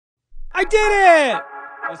I did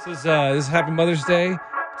it! This is Happy Mother's Day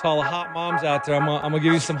to all the hot moms out there. I'm gonna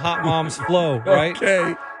give you some hot moms flow, right?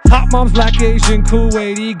 Okay. Hot moms, black, Asian,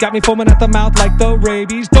 Kuwaiti, got me foaming at the mouth like the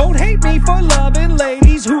rabies. Don't hate me for loving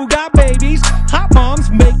ladies who got babies. Hot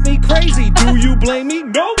moms make me crazy. Do you blame me?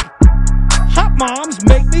 Nope. Hot moms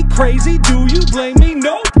make me crazy. Do you blame me?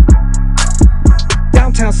 Nope.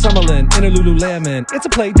 Downtown Summerlin in a Lululemon. It's a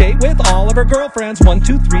play date with all of her girlfriends. 1,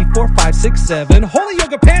 2, 3, 4, 5, 6, 7. Holy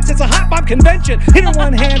yoga pants, it's a hot mom convention. In her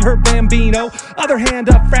one hand, her bambino. Other hand,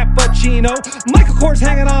 a frappuccino. Michael Kors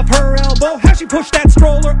hanging off her elbow. How she pushed that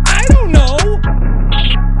stroller, I don't know.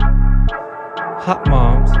 Hot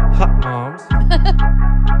moms, hot moms.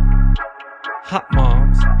 Hot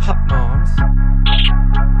moms, hot moms.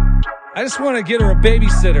 I just want to get her a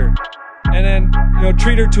babysitter and then,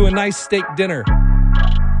 treat her to a nice steak dinner.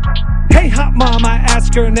 Hey, hot mom, I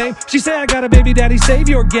ask her name. She say, I got a baby daddy, save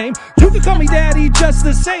your game. You can call me daddy just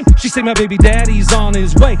the same. She say, my baby daddy's on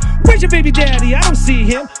his way. Where's your baby daddy? I don't see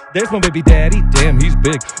him. There's my baby daddy. Damn, he's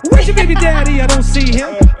big. Where's your baby daddy? I don't see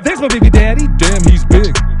him. There's my baby daddy. Damn, he's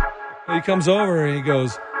big. And he comes over and he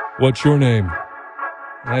goes, what's your name?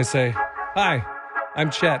 And I say, hi,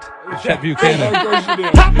 I'm Chet Buchanan.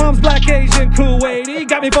 Hot moms, black, Asian, Kuwaiti,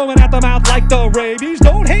 got me foaming at the mouth like the rabies.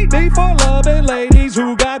 Don't hate me for loving ladies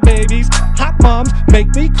who got babies. Hot moms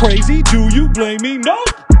make me crazy. Do you blame me? Nope.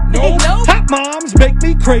 Nope. Hot moms make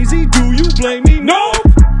me crazy. Do you blame me? No.